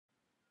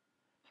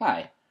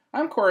Hi,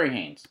 I'm Corey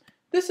Haynes.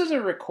 This is a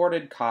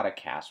recorded kata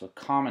cast with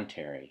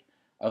commentary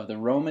of the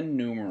Roman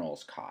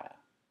numerals kata.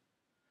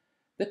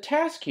 The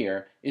task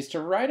here is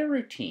to write a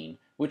routine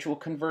which will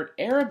convert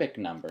Arabic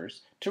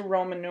numbers to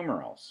Roman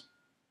numerals.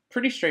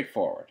 Pretty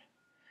straightforward.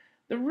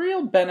 The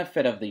real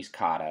benefit of these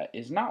kata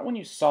is not when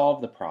you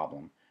solve the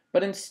problem,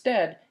 but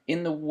instead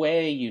in the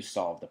way you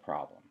solve the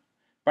problem.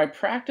 By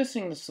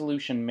practicing the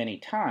solution many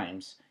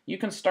times, you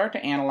can start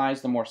to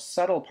analyze the more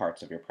subtle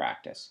parts of your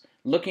practice,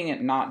 looking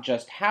at not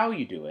just how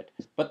you do it,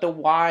 but the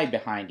why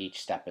behind each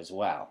step as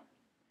well.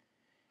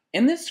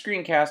 In this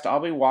screencast,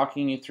 I'll be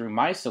walking you through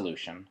my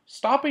solution,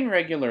 stopping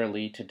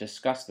regularly to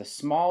discuss the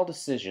small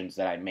decisions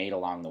that I made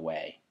along the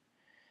way.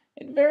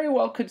 It very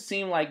well could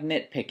seem like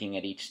nitpicking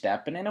at each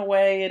step, and in a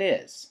way it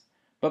is.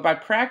 But by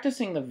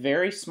practicing the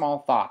very small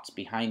thoughts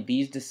behind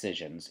these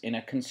decisions in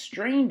a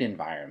constrained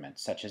environment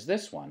such as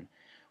this one,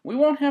 we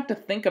won't have to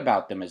think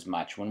about them as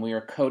much when we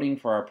are coding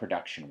for our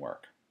production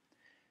work.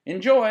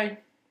 Enjoy!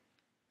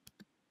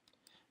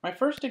 My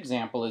first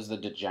example is the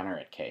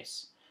degenerate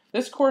case.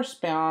 This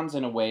corresponds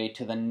in a way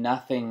to the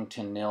nothing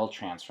to nil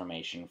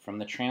transformation from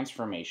the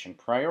transformation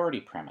priority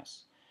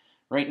premise.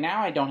 Right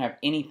now I don't have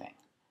anything.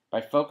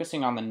 By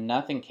focusing on the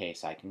nothing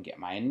case, I can get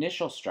my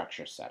initial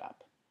structure set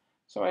up.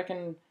 So I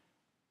can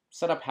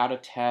set up how to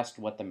test,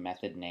 what the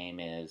method name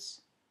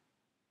is,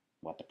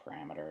 what the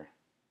parameter.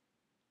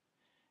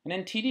 And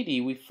in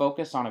TDD, we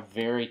focus on a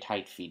very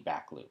tight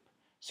feedback loop.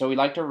 So we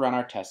like to run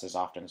our tests as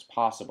often as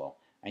possible.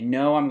 I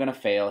know I'm going to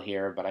fail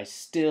here, but I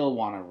still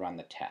want to run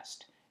the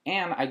test.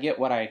 And I get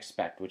what I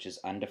expect, which is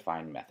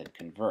undefined method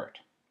convert.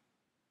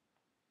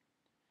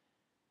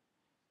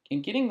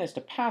 In getting this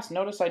to pass,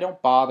 notice I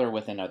don't bother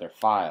with another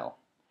file.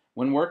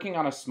 When working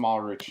on a small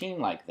routine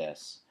like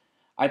this,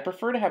 I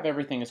prefer to have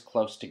everything as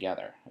close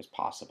together as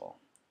possible.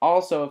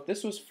 Also, if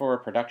this was for a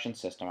production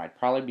system, I'd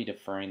probably be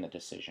deferring the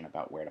decision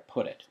about where to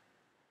put it.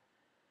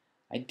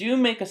 I do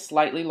make a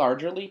slightly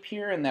larger leap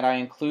here in that I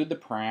include the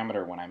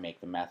parameter when I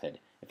make the method.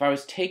 If I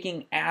was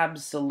taking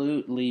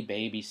absolutely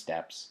baby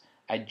steps,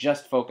 I'd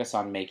just focus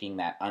on making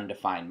that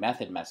undefined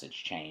method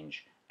message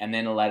change and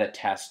then let a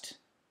test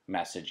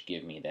message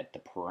give me that the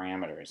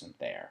parameter isn't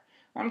there.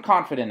 I'm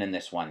confident in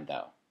this one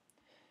though.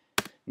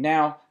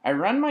 Now, I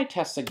run my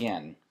tests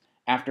again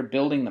after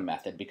building the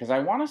method because I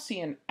want to see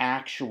an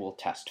actual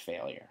test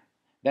failure.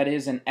 That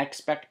is, an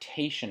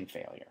expectation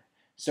failure.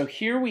 So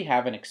here we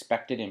have an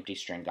expected empty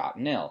string got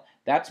nil.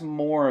 That's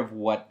more of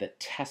what the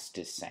test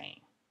is saying.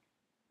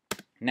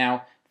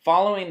 Now,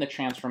 following the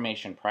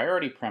transformation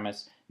priority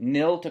premise,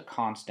 nil to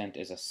constant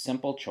is a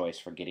simple choice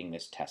for getting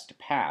this test to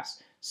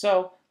pass.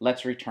 So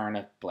let's return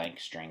a blank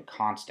string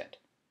constant.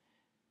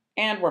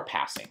 And we're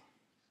passing.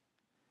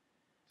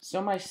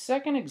 So my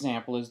second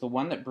example is the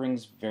one that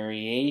brings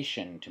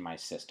variation to my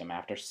system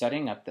after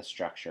setting up the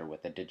structure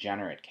with a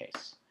degenerate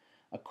case.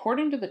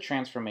 According to the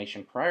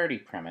transformation priority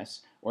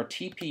premise, or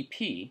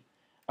TPP,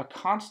 a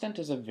constant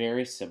is a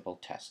very simple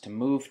test to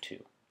move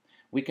to.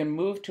 We can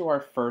move to our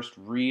first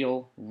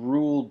real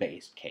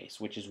rule-based case,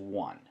 which is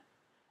 1.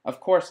 Of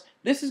course,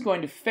 this is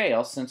going to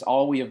fail since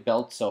all we have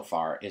built so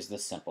far is the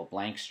simple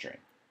blank string.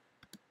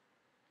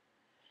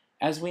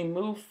 As we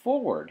move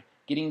forward,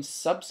 getting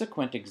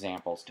subsequent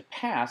examples to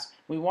pass,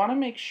 we want to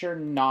make sure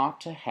not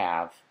to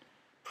have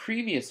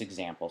previous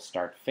examples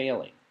start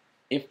failing.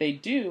 If they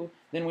do,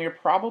 then we are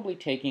probably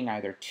taking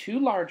either too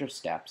large of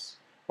steps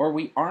or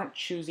we aren't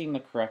choosing the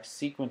correct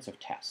sequence of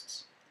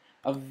tests.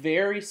 A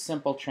very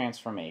simple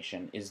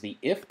transformation is the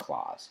if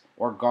clause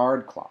or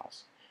guard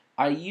clause.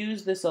 I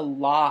use this a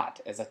lot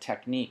as a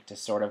technique to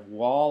sort of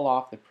wall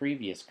off the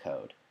previous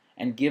code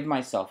and give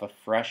myself a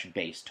fresh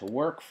base to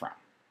work from.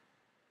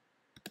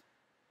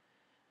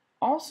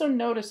 Also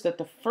notice that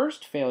the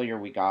first failure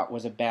we got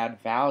was a bad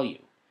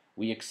value.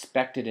 We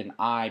expected an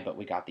I, but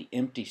we got the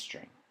empty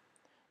string.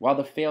 While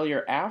the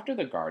failure after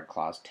the guard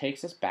clause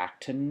takes us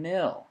back to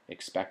nil.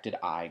 Expected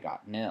I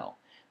got nil.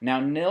 Now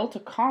nil to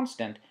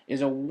constant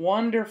is a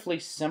wonderfully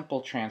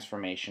simple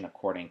transformation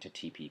according to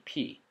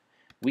TPP.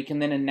 We can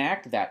then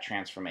enact that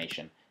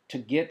transformation to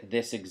get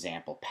this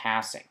example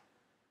passing.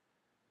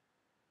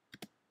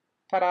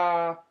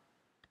 Ta-da!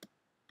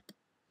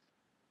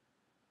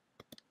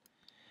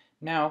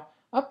 Now,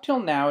 up till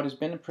now it has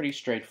been pretty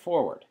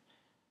straightforward.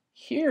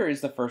 Here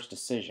is the first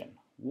decision.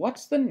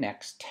 What's the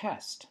next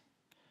test?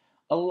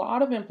 A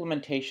lot of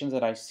implementations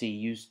that I see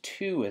use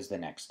 2 as the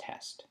next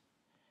test.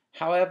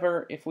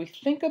 However, if we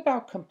think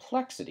about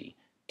complexity,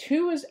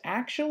 2 is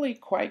actually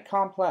quite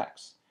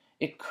complex.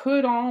 It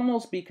could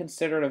almost be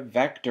considered a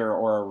vector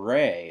or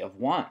array of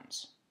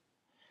 1s.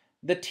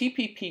 The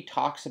TPP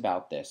talks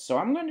about this, so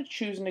I'm going to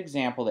choose an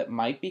example that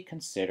might be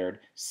considered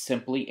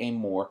simply a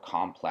more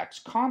complex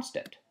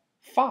constant,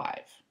 5.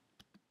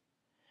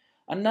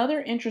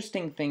 Another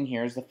interesting thing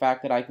here is the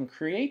fact that I can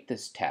create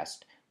this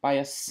test by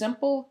a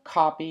simple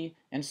copy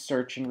and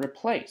search and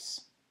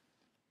replace.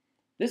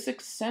 This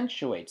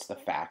accentuates the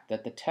fact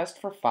that the test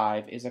for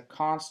 5 is a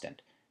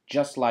constant,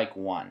 just like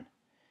 1.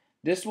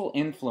 This will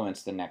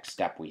influence the next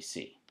step we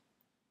see.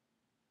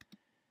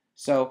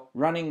 So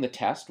running the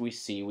test, we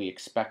see we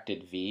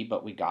expected v,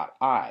 but we got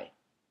I.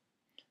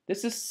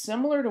 This is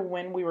similar to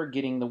when we were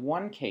getting the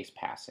one case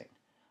passing.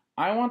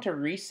 I want to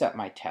reset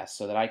my test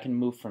so that I can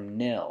move from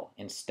nil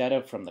instead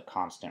of from the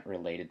constant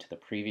related to the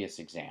previous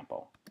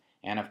example.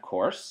 And of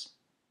course,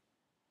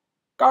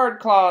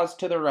 guard clause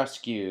to the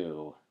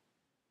rescue.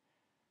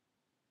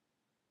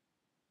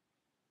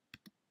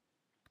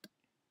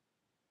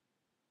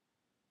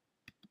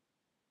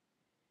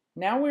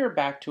 Now we are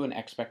back to an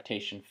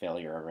expectation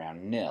failure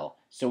around nil,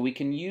 so we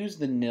can use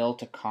the nil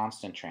to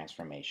constant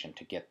transformation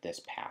to get this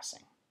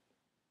passing.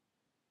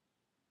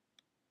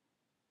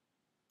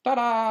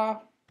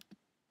 Ta-da!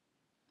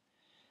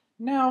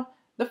 Now,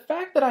 the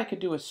fact that I could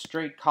do a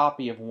straight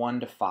copy of 1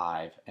 to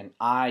 5 and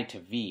I to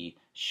v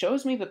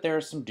shows me that there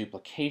is some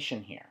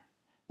duplication here.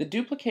 The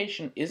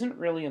duplication isn't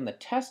really in the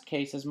test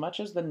case as much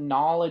as the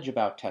knowledge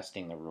about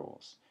testing the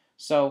rules.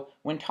 So,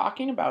 when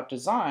talking about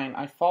design,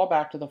 I fall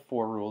back to the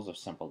 4 rules of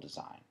simple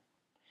design.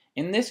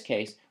 In this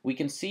case, we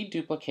can see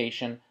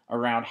duplication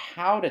around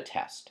how to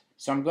test,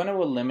 so I'm going to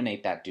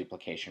eliminate that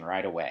duplication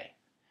right away.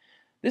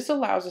 This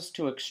allows us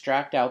to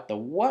extract out the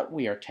what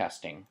we are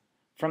testing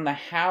from the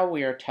how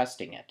we are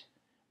testing it,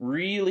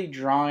 really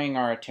drawing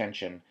our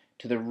attention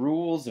to the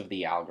rules of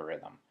the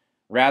algorithm,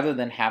 rather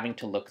than having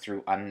to look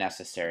through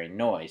unnecessary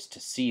noise to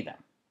see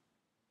them.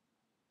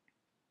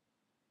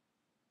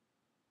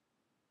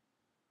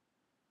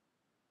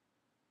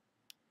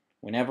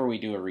 Whenever we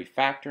do a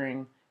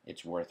refactoring,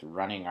 it's worth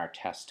running our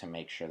tests to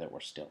make sure that we're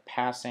still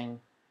passing.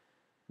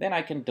 Then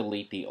I can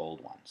delete the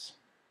old ones.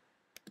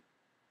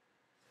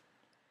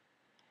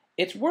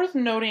 It's worth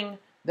noting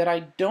that I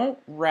don't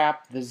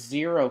wrap the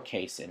 0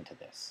 case into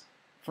this.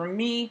 For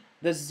me,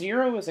 the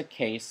 0 is a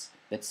case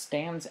that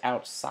stands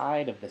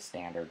outside of the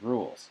standard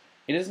rules.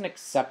 It is an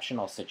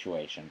exceptional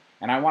situation,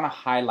 and I want to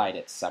highlight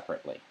it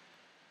separately.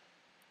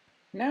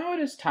 Now it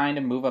is time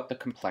to move up the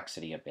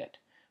complexity a bit.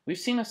 We've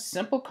seen a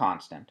simple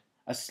constant,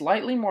 a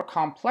slightly more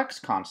complex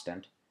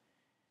constant.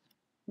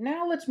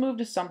 Now let's move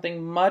to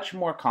something much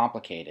more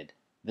complicated,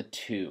 the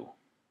 2.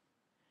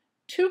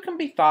 2 can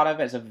be thought of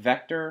as a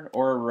vector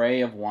or array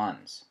of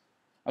ones.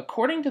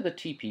 According to the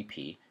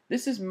TPP,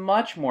 this is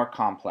much more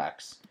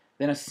complex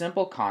than a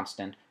simple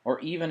constant or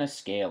even a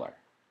scalar.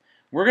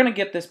 We're going to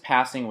get this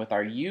passing with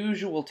our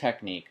usual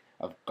technique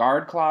of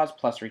guard clause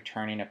plus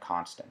returning a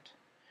constant.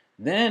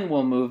 Then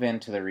we'll move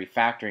into the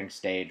refactoring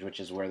stage, which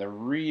is where the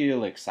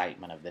real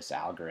excitement of this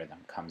algorithm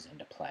comes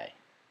into play.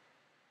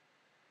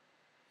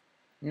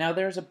 Now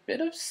there's a bit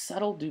of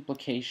subtle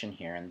duplication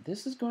here, and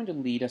this is going to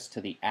lead us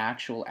to the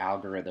actual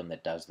algorithm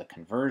that does the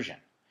conversion.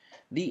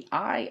 The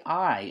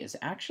II is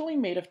actually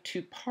made of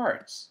 2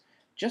 parts,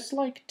 just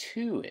like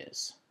 2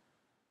 is.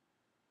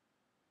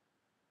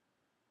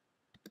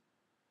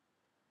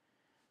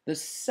 The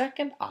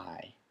second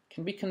I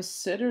can be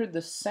considered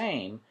the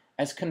same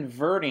as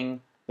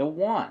converting the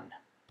 1.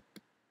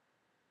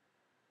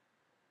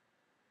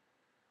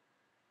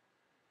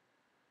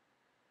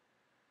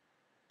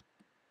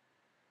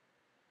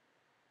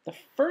 The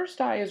first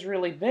I is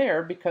really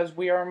there because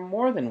we are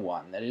more than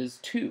 1, that is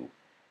 2.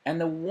 And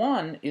the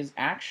 1 is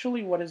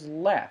actually what is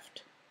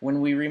left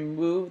when we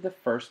remove the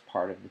first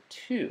part of the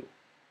 2.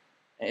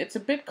 It's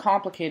a bit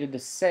complicated to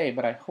say,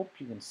 but I hope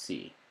you can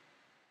see.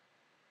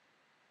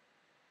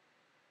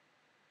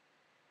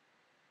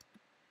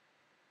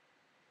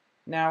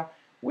 Now,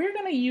 we're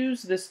going to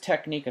use this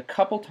technique a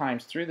couple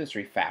times through this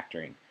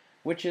refactoring,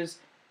 which is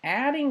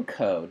adding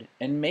code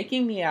and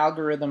making the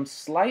algorithm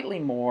slightly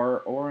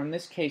more, or in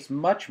this case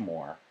much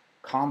more,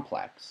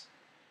 complex.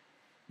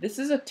 This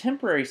is a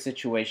temporary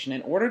situation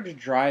in order to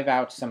drive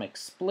out some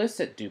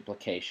explicit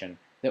duplication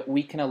that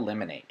we can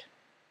eliminate.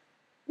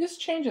 This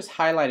change has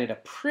highlighted a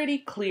pretty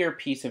clear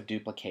piece of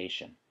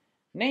duplication.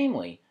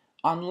 Namely,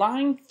 on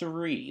line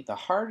 3, the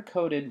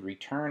hard-coded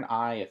return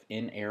I if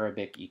in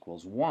Arabic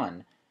equals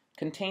 1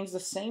 contains the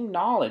same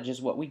knowledge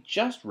as what we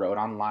just wrote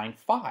on line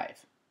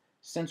 5.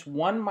 Since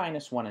 1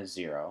 minus 1 is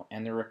 0,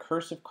 and the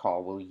recursive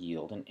call will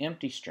yield an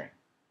empty string.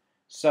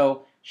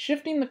 So,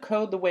 shifting the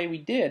code the way we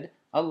did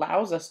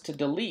allows us to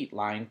delete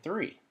line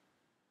 3.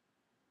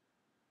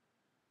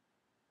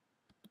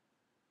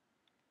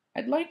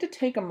 I'd like to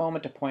take a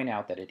moment to point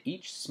out that at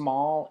each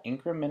small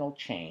incremental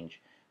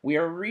change, we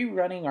are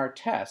rerunning our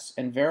tests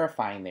and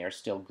verifying they are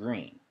still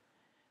green.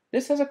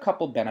 This has a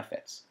couple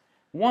benefits.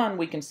 One,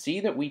 we can see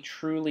that we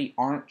truly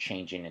aren't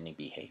changing any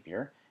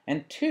behavior.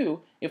 And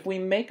 2, if we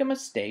make a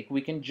mistake,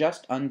 we can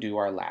just undo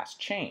our last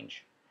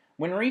change.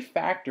 When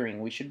refactoring,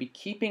 we should be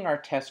keeping our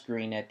test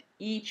green at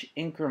each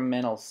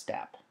incremental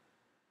step.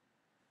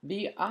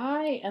 The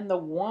I and the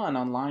 1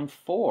 on line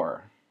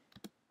 4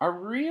 are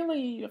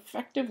really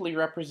effectively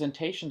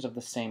representations of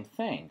the same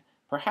thing.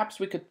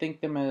 Perhaps we could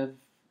think of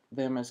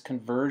them as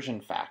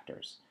conversion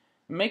factors.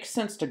 It makes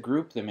sense to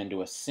group them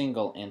into a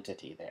single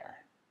entity there.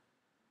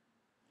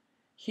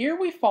 Here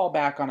we fall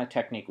back on a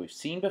technique we've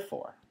seen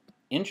before,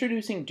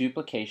 introducing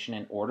duplication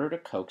in order to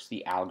coax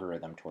the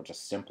algorithm towards a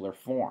simpler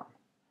form.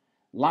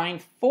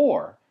 Line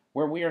 4,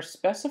 where we are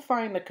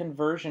specifying the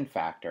conversion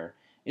factor,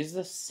 is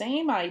the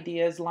same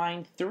idea as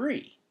line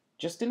 3,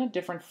 just in a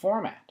different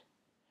format.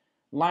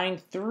 Line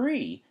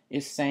 3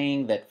 is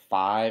saying that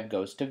 5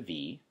 goes to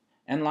V,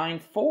 and line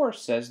 4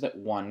 says that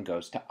 1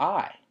 goes to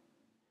I.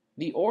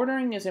 The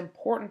ordering is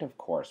important, of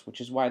course, which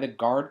is why the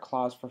guard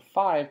clause for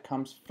 5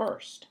 comes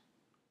first.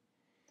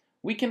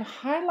 We can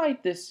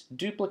highlight this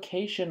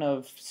duplication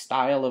of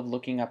style of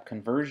looking up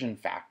conversion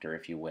factor,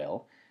 if you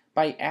will,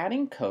 by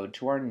adding code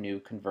to our new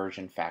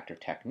conversion factor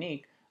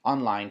technique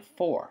on line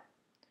 4.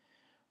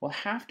 We'll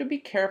have to be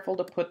careful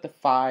to put the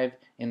 5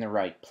 in the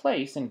right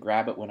place and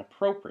grab it when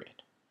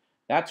appropriate.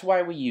 That's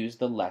why we use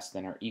the less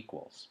than or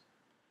equals,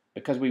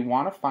 because we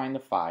want to find the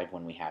 5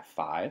 when we have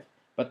 5,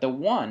 but the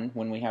 1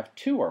 when we have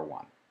 2 or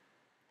 1.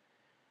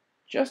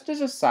 Just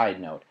as a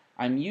side note,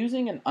 I'm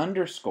using an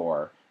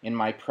underscore in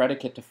my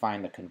predicate to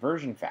find the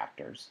conversion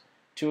factors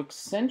to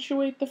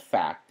accentuate the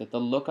fact that the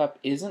lookup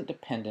isn't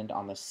dependent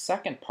on the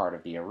second part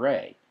of the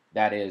array,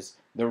 that is,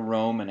 the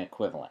Roman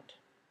equivalent.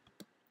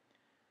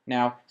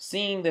 Now,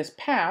 seeing this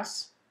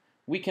pass,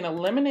 we can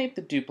eliminate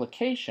the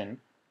duplication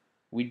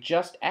we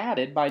just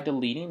added by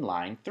deleting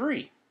line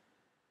 3.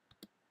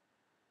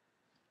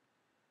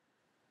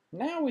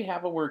 Now we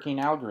have a working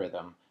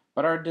algorithm,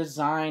 but our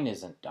design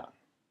isn't done.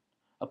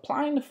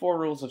 Applying the 4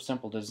 rules of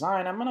simple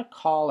design, I'm going to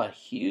call a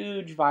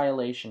huge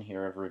violation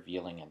here of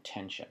revealing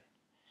intention.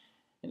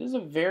 It is a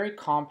very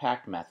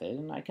compact method,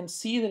 and I can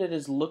see that it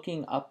is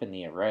looking up in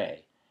the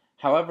array.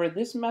 However,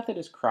 this method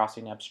is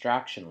crossing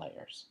abstraction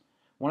layers.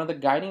 One of the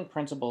guiding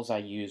principles I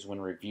use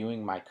when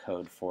reviewing my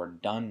code for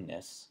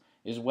doneness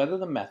is whether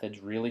the methods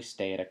really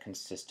stay at a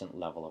consistent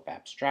level of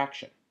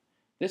abstraction.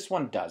 This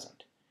one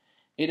doesn't.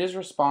 It is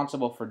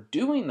responsible for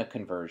doing the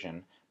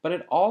conversion, but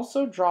it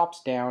also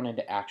drops down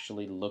into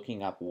actually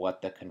looking up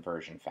what the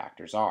conversion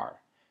factors are.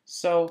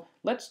 So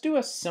let's do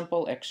a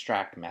simple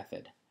extract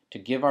method to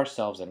give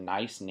ourselves a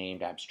nice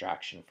named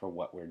abstraction for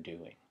what we're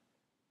doing.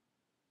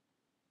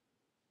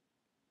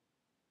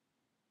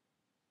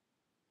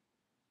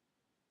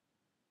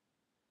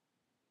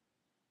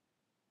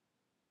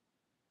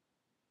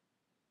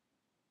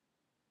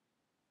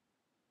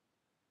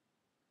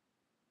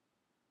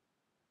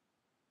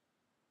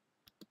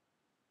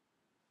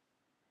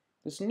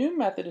 This new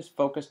method is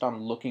focused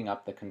on looking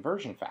up the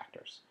conversion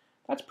factors.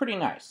 That's pretty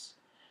nice.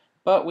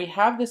 But we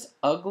have this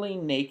ugly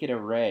naked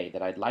array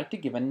that I'd like to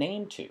give a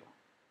name to.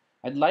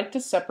 I'd like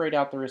to separate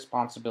out the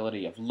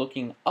responsibility of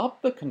looking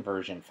up the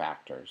conversion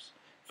factors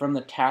from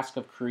the task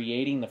of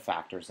creating the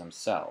factors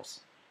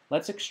themselves.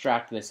 Let's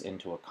extract this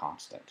into a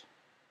constant.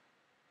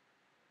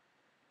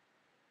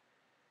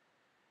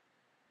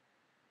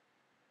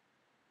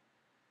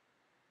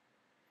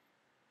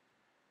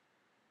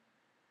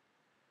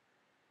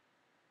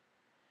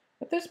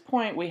 At this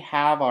point, we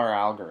have our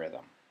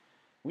algorithm.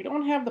 We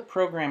don't have the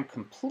program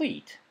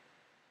complete.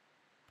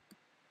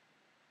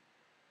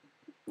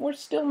 We're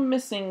still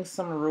missing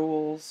some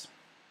rules,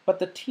 but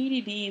the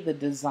TDD, the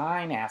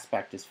design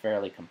aspect, is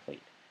fairly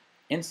complete.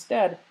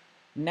 Instead,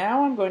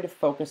 now I'm going to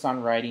focus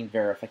on writing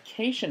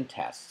verification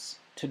tests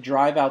to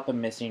drive out the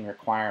missing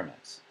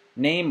requirements,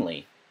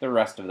 namely the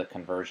rest of the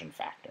conversion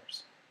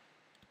factors.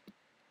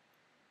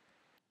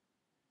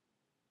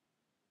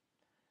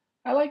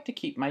 I like to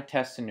keep my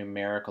tests in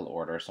numerical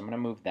order, so I'm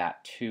going to move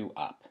that 2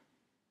 up.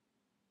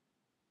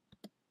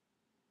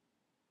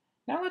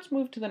 Now let's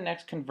move to the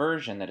next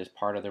conversion that is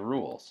part of the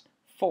rules,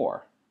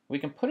 4. We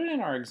can put it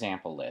in our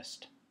example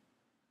list.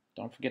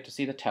 Don't forget to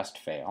see the test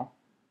fail.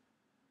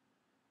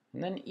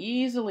 And then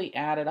easily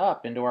add it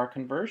up into our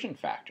conversion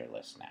factor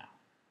list now.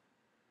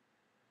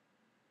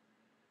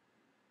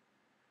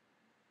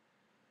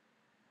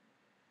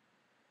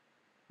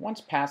 Once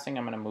passing,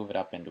 I'm going to move it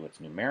up into its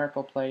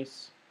numerical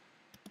place.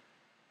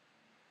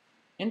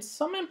 In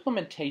some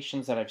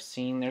implementations that I've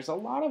seen, there's a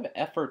lot of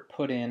effort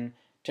put in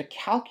to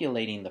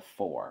calculating the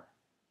 4,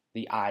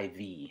 the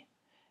IV,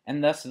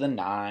 and thus the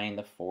 9,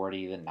 the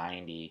 40, the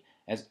 90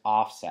 as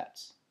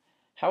offsets.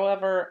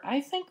 However,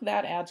 I think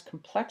that adds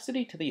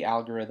complexity to the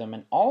algorithm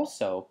and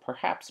also,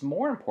 perhaps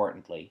more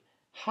importantly,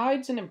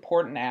 hides an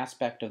important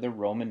aspect of the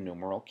Roman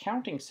numeral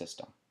counting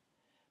system.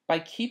 By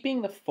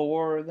keeping the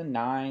 4, the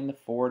 9, the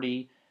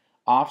 40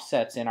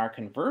 offsets in our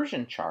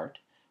conversion chart,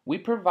 we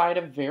provide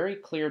a very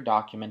clear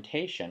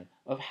documentation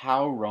of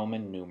how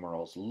Roman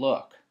numerals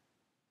look.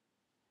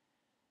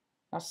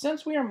 Now,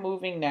 since we are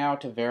moving now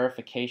to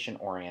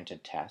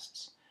verification-oriented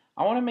tests,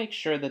 I want to make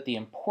sure that the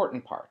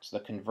important parts,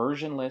 the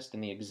conversion list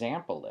and the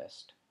example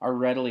list, are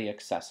readily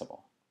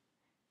accessible.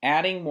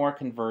 Adding more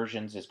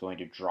conversions is going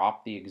to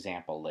drop the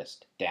example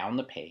list down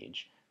the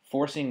page,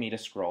 forcing me to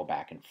scroll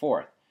back and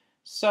forth.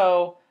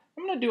 So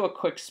I'm going to do a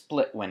quick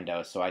split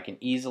window so I can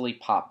easily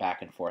pop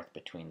back and forth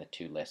between the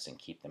two lists and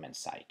keep them in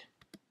sight.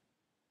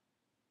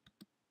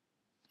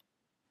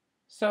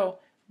 So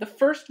the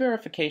first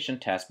verification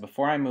test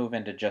before I move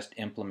into just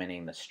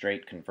implementing the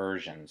straight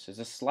conversions is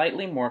a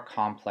slightly more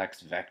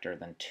complex vector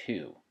than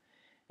 2.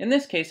 In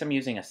this case, I'm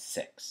using a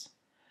 6.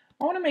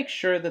 I want to make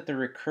sure that the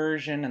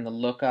recursion and the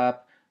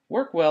lookup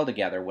work well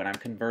together when I'm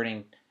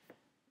converting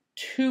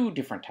two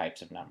different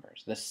types of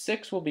numbers. The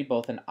 6 will be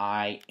both an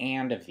I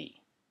and a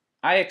V.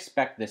 I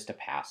expect this to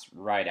pass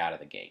right out of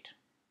the gate.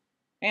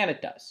 And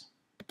it does.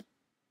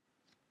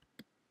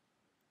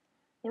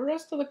 The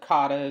rest of the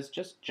kata is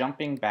just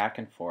jumping back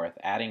and forth,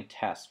 adding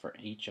tests for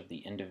each of the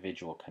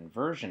individual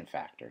conversion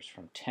factors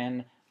from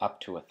 10 up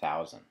to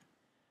 1,000.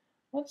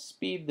 Let's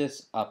speed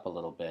this up a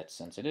little bit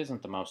since it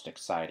isn't the most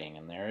exciting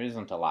and there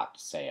isn't a lot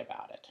to say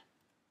about it.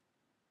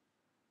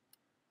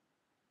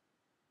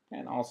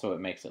 And also it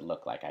makes it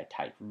look like I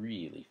type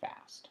really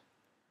fast.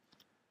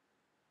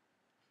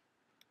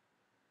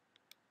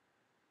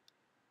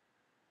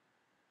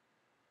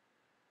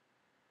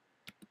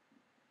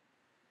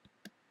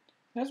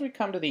 As we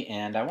come to the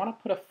end, I want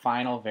to put a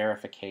final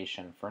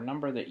verification for a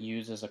number that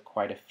uses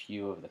quite a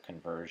few of the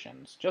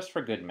conversions, just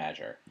for good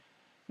measure.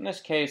 In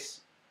this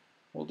case,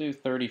 we'll do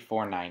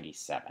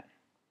 3497.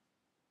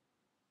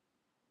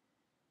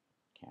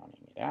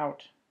 Counting it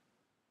out.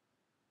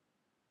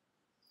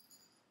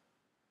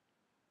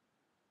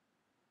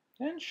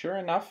 And sure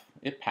enough,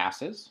 it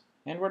passes,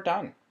 and we're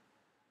done.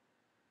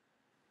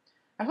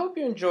 I hope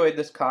you enjoyed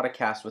this kata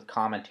cast with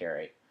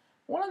commentary.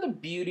 One of the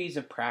beauties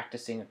of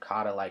practicing a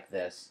kata like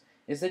this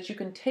is that you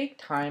can take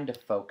time to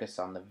focus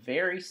on the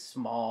very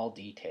small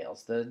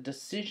details, the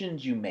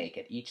decisions you make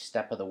at each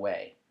step of the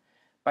way.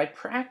 By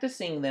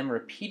practicing them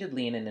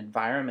repeatedly in an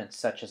environment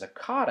such as a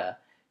kata,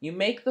 you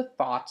make the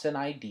thoughts and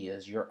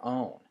ideas your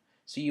own,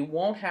 so you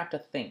won't have to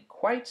think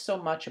quite so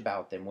much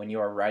about them when you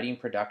are writing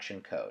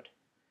production code.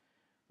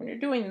 When you're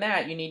doing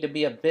that, you need to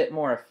be a bit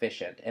more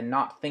efficient and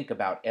not think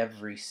about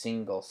every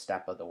single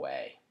step of the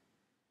way.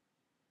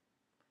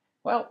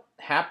 Well,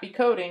 happy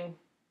coding!